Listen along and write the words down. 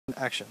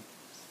Action.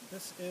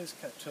 This is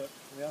Katuk.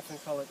 We often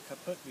call it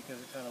kaput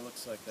because it kind of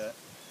looks like that.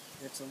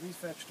 It's a leaf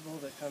vegetable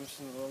that comes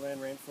from the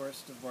lowland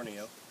rainforest of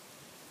Borneo.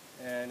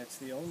 And it's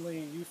the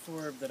only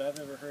euphorbia that I've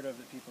ever heard of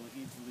that people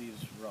eat the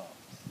leaves raw.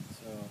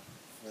 So,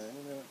 for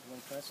anyone who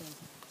want to try some?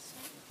 I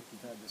think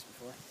you've had this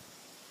before.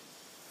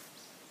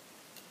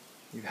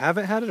 You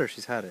haven't had it, or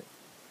she's had it?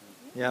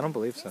 Yeah, I don't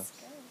believe so.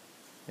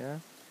 Yeah?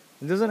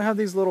 And doesn't it have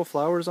these little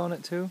flowers on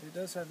it, too? It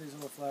does have these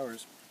little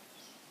flowers.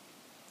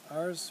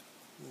 Ours,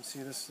 you can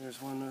see this,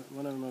 there's one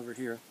of them over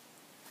here.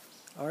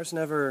 Ours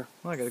never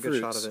Well, I got a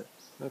good shot of it.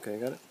 Okay,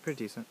 got it?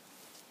 Pretty decent.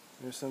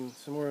 There's some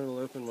more little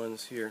open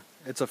ones here.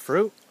 It's a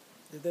fruit?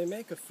 They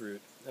make a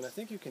fruit, and I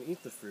think you can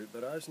eat the fruit,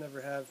 but ours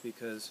never have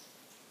because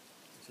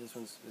this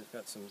one's it's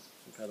got some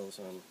petals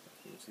on.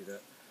 You can see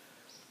that.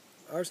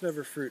 Ours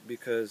never fruit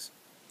because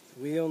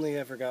we only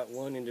ever got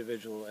one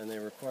individual, and they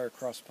require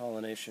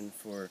cross-pollination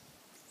for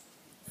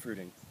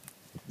fruiting.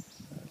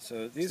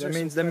 So these that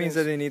means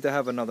that they need to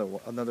have another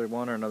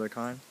one or another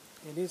kind.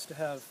 It needs to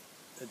have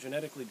a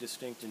genetically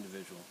distinct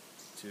individual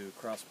to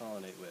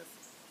cross-pollinate with.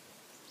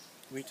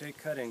 We take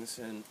cuttings,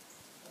 and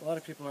a lot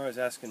of people are always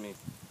asking me,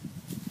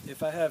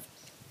 if I have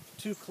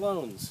two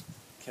clones,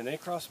 can they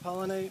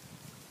cross-pollinate?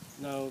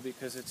 No,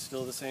 because it's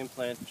still the same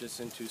plant, just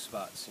in two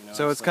spots. You know.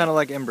 So it's kind of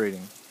like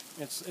inbreeding.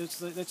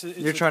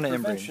 You're trying to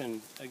inbreed.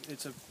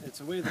 It's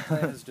a way the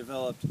plant has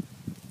developed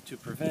to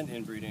prevent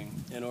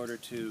inbreeding in order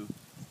to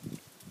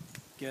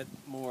get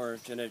more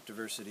genetic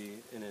diversity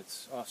in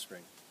its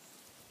offspring.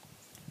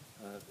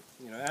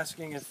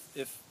 Asking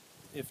if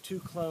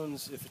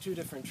two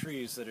different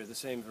trees that are the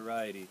same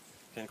variety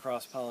can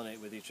cross-pollinate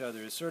with each other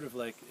is sort of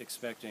like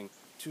expecting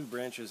two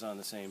branches on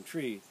the same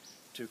tree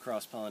to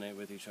cross-pollinate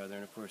with each other,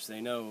 and of course they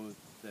know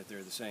that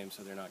they're the same,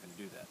 so they're not going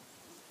to do that.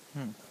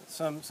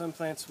 Some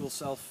plants are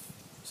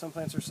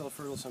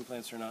self-fertile, some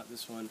plants are not.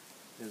 This one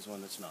is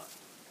one that's not.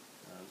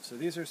 So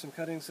these are some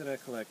cuttings that I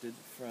collected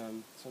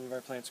from some of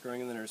our plants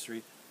growing in the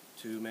nursery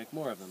to make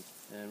more of them,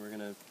 and we're going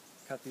to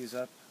cut these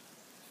up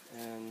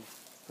and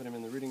put them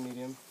in the rooting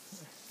medium.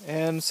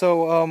 And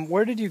so,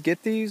 where did you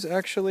get these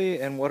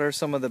actually, and what are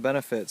some of the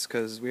benefits?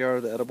 Because we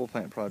are the Edible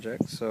Plant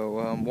Project,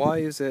 so why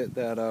is it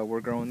that we're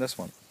growing this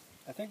one?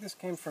 I think this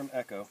came from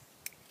Echo,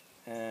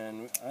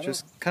 and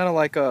just kind of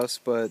like us,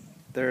 but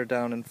they're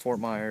down in Fort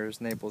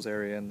Myers, Naples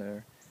area, and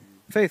they're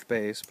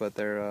faith-based, but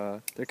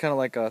they're kind of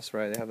like us,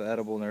 right? They have an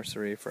edible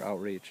nursery for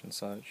outreach and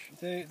such.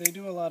 They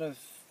do a lot of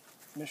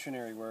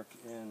missionary work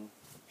in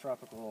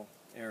tropical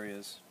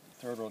areas,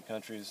 third world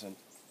countries, and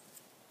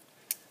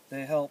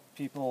they help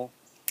people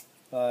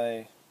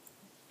by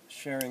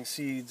sharing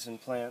seeds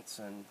and plants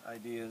and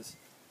ideas.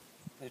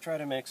 They try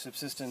to make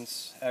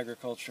subsistence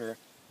agriculture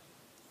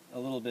a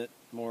little bit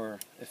more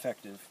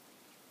effective.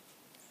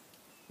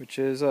 Which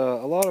is a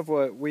lot of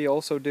what we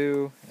also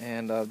do,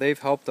 and they've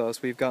helped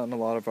us. We've gotten a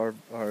lot of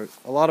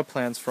a lot of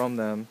plants from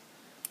them,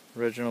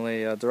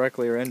 originally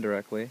directly or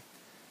indirectly.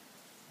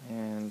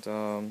 And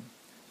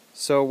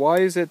so why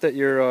is it that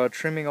you're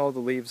trimming all the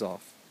leaves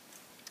off?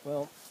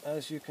 Well,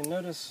 as you can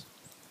notice,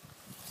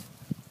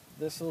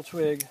 this little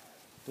twig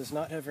does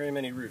not have very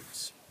many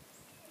roots.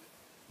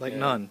 Like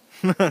none.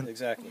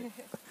 Exactly.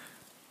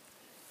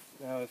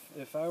 Now,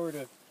 if I were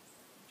to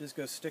just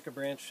go stick a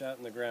branch out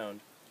in the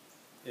ground,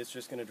 it's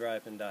just going to dry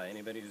up and die.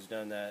 Anybody who's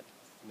done that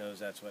knows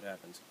that's what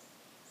happens.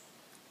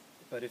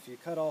 But if you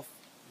cut off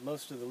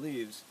most of the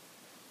leaves,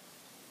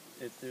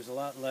 there's a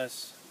lot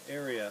less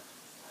area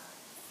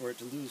for it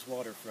to lose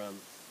water from,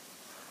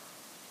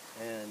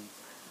 and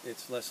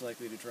it's less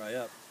likely to dry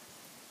up.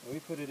 And we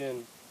put it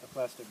in a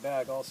plastic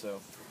bag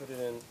also. We put it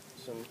in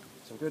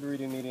some good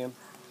rooting medium.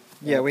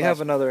 Yeah, we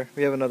have another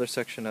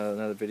section,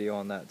 another video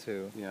on that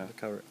too. Yeah. To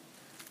cover it.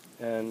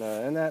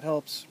 And that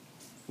helps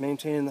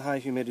maintain the high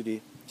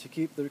humidity to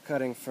keep the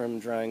cutting from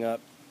drying up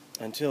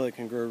until it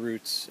can grow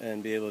roots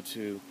and be able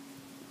to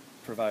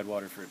provide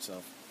water for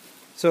itself.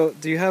 So,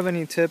 do you have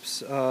any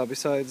tips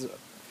besides,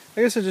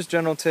 I guess, just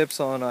general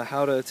tips on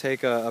how to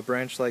take a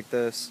branch like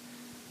this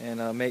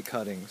and make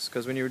cuttings?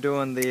 Because when you were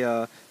doing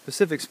the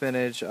Pacific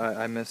spinach,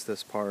 I missed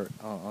this part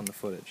on the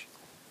footage.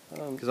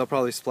 Because I'll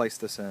probably splice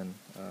this in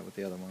with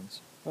the other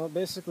ones. Well,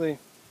 basically,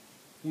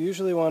 you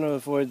usually want to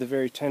avoid the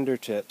very tender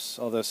tips,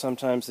 although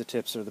sometimes the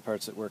tips are the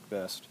parts that work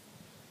best.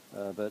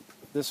 But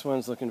this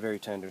one's looking very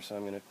tender, so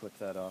I'm going to clip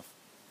that off.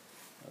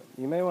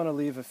 You may want to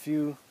leave a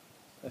few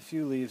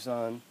leaves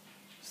on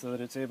so that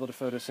it's able to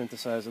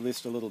photosynthesize at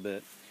least a little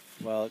bit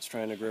while it's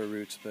trying to grow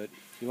roots, but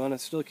you want to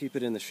still keep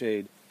it in the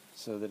shade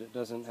so that it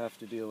doesn't have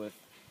to deal with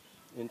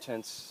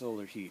intense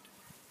solar heat.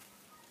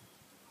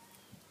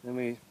 Then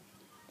we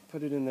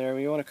put it in there.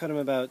 We want to cut them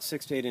about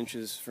 6 to 8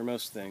 inches for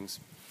most things,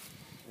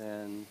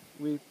 and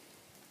we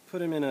put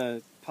them in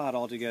a pot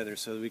all together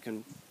so that we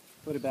can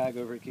put a bag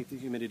over it, keep the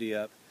humidity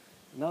up.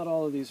 Not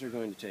all of these are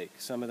going to take.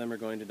 Some of them are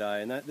going to die,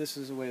 and this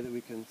is a way that we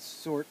can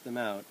sort them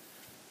out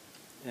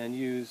and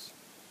use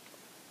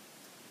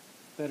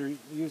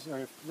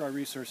our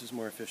resources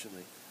more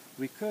efficiently.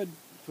 We could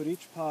put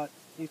each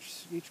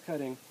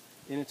cutting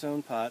in its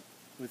own pot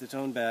with its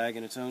own bag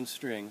and its own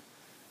string,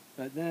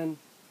 but then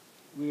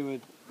we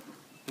would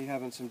be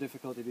having some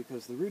difficulty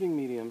because the rooting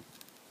medium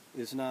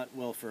is not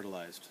well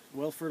fertilized.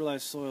 Well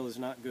fertilized soil is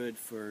not good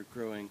for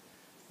growing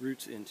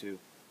roots into.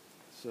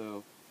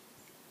 So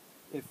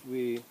if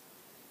we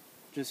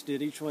just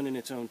did each one in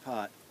its own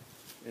pot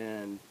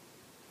and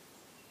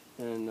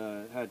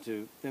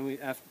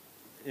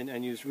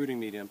used rooting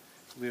medium,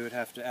 we would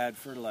have to add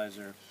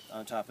fertilizer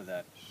on top of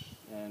that.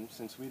 And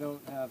since we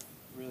don't have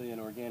really an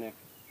organic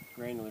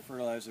granular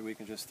fertilizer we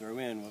can just throw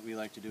in, what we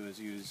like to do is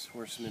use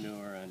horse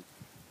manure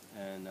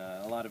and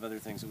a lot of other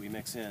things that we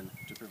mix in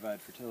to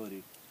provide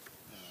fertility.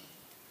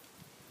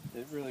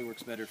 It really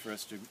works better for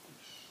us to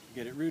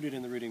get it rooted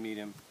in the rooting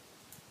medium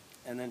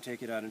and then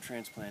take it out and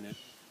transplant it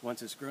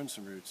once it's grown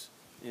some roots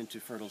into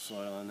fertile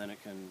soil, and then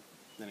it can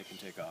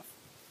take off.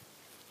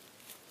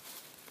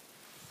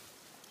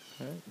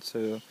 All right,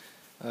 so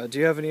do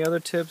you have any other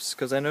tips?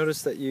 Because I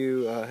noticed that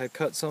you had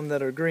cut some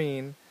that are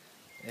green,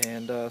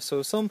 and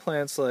so some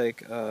plants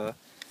like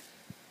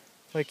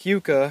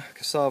yucca,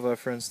 cassava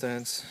for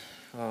instance,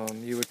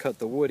 you would cut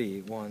the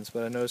woody ones,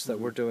 but I noticed that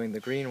we're doing the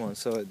green ones,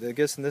 so I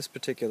guess in this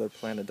particular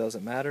plant it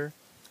doesn't matter,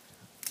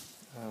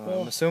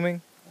 well, I'm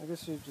assuming? I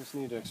guess you just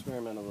need to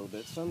experiment a little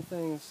bit. Some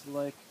things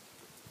like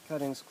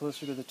cuttings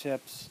closer to the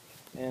tips,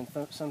 and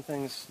some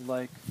things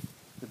like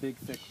the big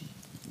thick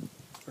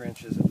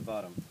branches at the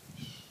bottom.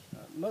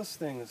 Most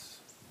things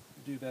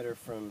do better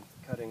from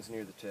cuttings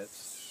near the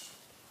tips,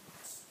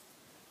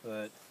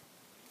 but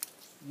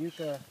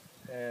yucca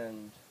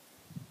and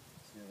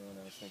what's the other one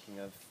I was thinking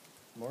of?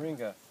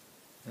 Moringa.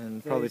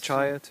 And probably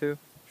chaya too?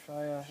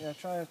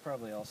 Chaya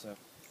probably also.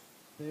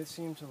 They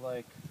seem to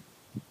like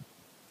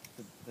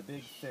the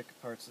big thick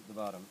parts at the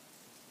bottom.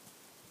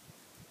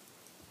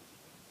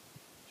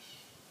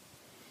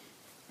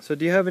 So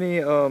do you have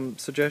any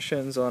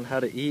suggestions on how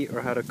to eat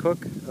or how to cook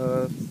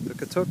the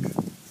katuk?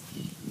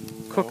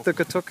 No. Cook the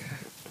katuk?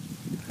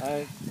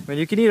 I mean,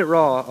 you can eat it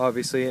raw,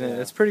 obviously, and Yeah.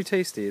 it's pretty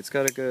tasty. It's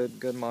got a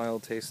good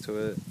mild taste to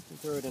it. You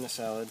throw it in a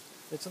salad.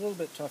 It's a little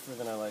bit tougher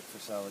than I like for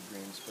salad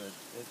greens, but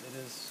it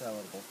is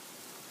saladable.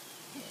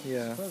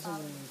 Yeah.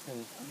 Supposedly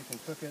you can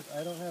cook it.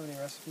 I don't have any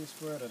recipes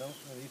for it. I don't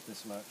really eat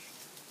this much.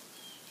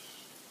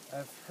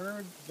 I've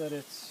heard that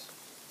it's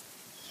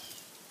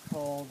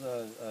called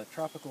a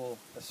tropical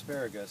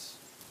asparagus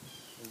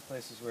in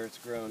places where it's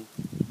grown,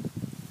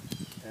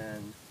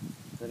 and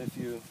that if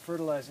you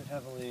fertilize it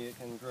heavily, it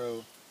can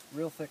grow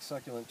real thick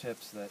succulent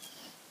tips that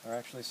are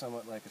actually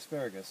somewhat like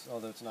asparagus,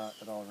 although it's not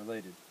at all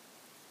related.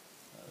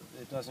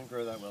 It doesn't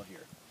grow that well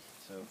here,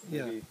 so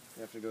maybe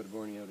you have to go to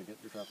Borneo to get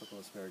your tropical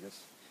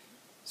asparagus.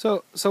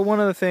 So one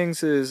of the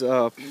things is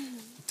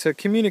to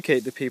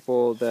communicate to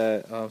people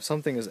that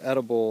something is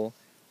edible.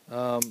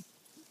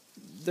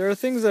 There are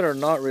things that are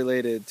not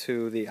related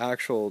to the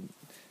actual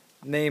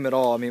name at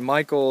all. I mean,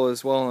 Michael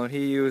is well known.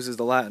 He uses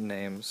the Latin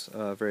names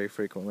very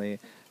frequently.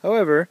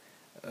 However,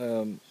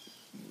 you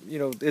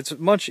know, it's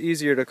much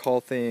easier to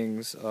call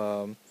things. Here,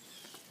 I'm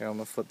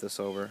gonna flip this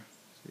over.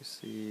 So you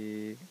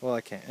see, well,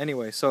 I can't.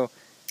 Anyway, so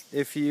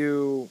if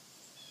you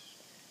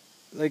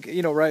like,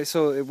 you know, right?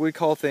 So if we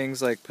call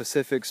things like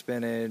Pacific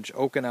spinach,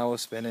 Okinawa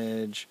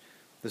spinach,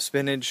 the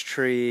spinach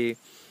tree.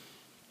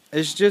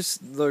 It's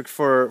just like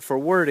for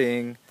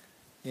wording,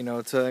 you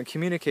know, to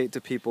communicate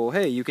to people,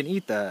 hey, you can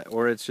eat that,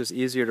 or it's just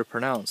easier to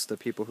pronounce to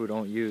people who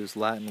don't use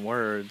Latin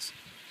words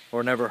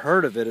or never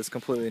heard of it. It's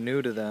completely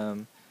new to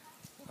them.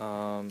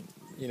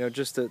 You know,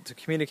 just to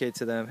communicate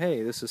to them,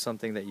 hey, this is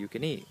something that you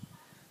can eat,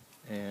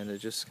 and it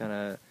just kind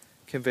of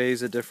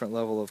conveys a different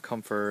level of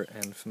comfort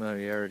and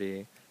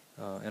familiarity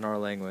in our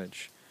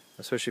language,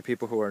 especially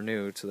people who are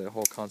new to the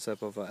whole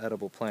concept of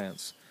edible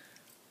plants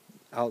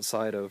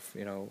outside of,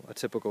 you know, a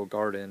typical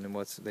garden and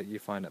what's that you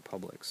find at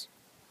Publix,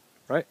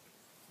 right?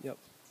 Yep.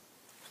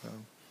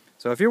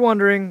 So if you're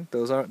wondering,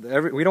 those aren't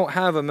we don't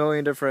have a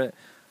million different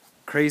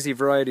crazy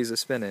varieties of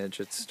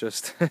spinach. It's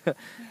just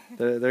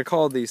they're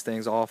called these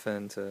things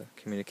often to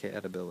communicate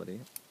edibility.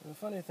 The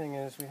funny thing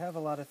is, we have a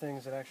lot of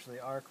things that actually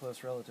are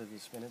close relatives to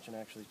spinach and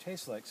actually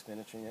taste like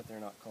spinach, and yet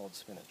they're not called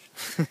spinach.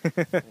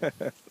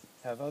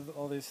 Have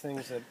all these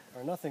things that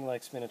are nothing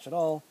like spinach at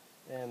all,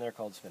 and they're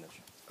called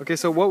spinach. Okay,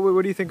 so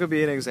what do you think would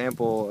be an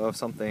example of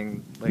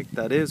something like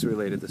that is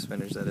related to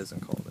spinach that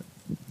isn't called it?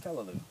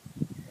 Callaloo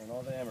and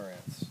all the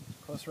amaranths.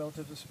 Close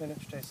relatives of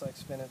spinach, taste like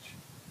spinach.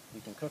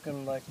 You can cook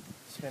them like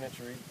spinach,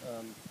 or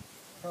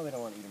probably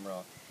don't want to eat them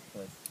raw,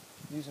 but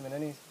use them in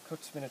any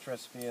cooked spinach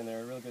recipe, and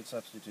they're a real good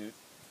substitute.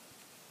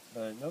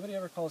 But nobody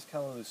ever calls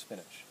callaloo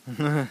spinach.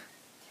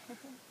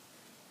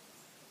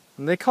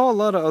 And they call a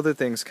lot of other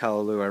things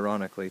callaloo,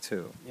 ironically,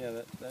 too.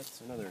 Yeah,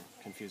 that's another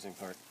confusing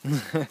part.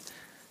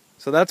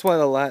 So that's why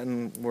the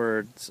Latin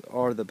words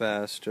are the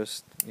best.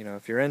 Just, you know,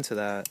 if you're into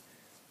that,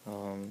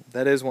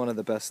 that is one of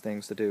the best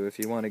things to do. If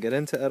you want to get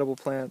into edible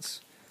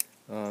plants,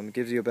 it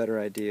gives you a better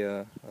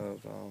idea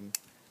of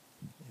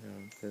you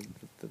know,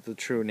 the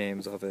true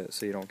names of it,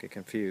 so you don't get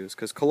confused.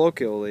 Because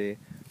colloquially,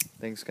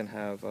 things can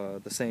have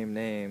the same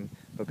name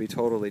but be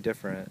totally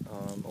different,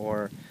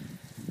 or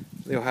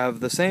you'll have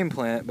the same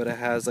plant but it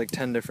has like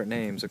 10 different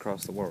names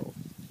across the world.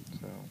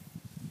 So.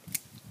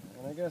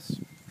 And I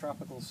guess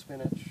tropical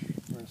spinach,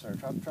 or sorry,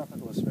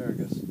 tropical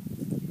asparagus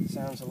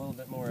sounds a little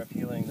bit more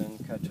appealing than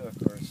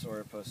Katuk or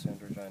Sauropus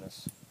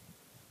androgynus.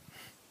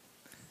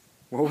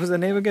 What was the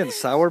name again?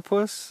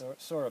 Sourpuss?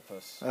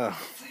 Sauropus. Oh.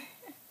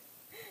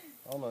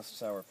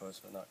 Almost sourpuss,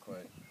 but not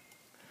quite.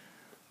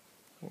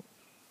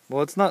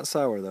 Well, it's not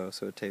sour though,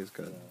 so it tastes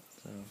good. Yeah.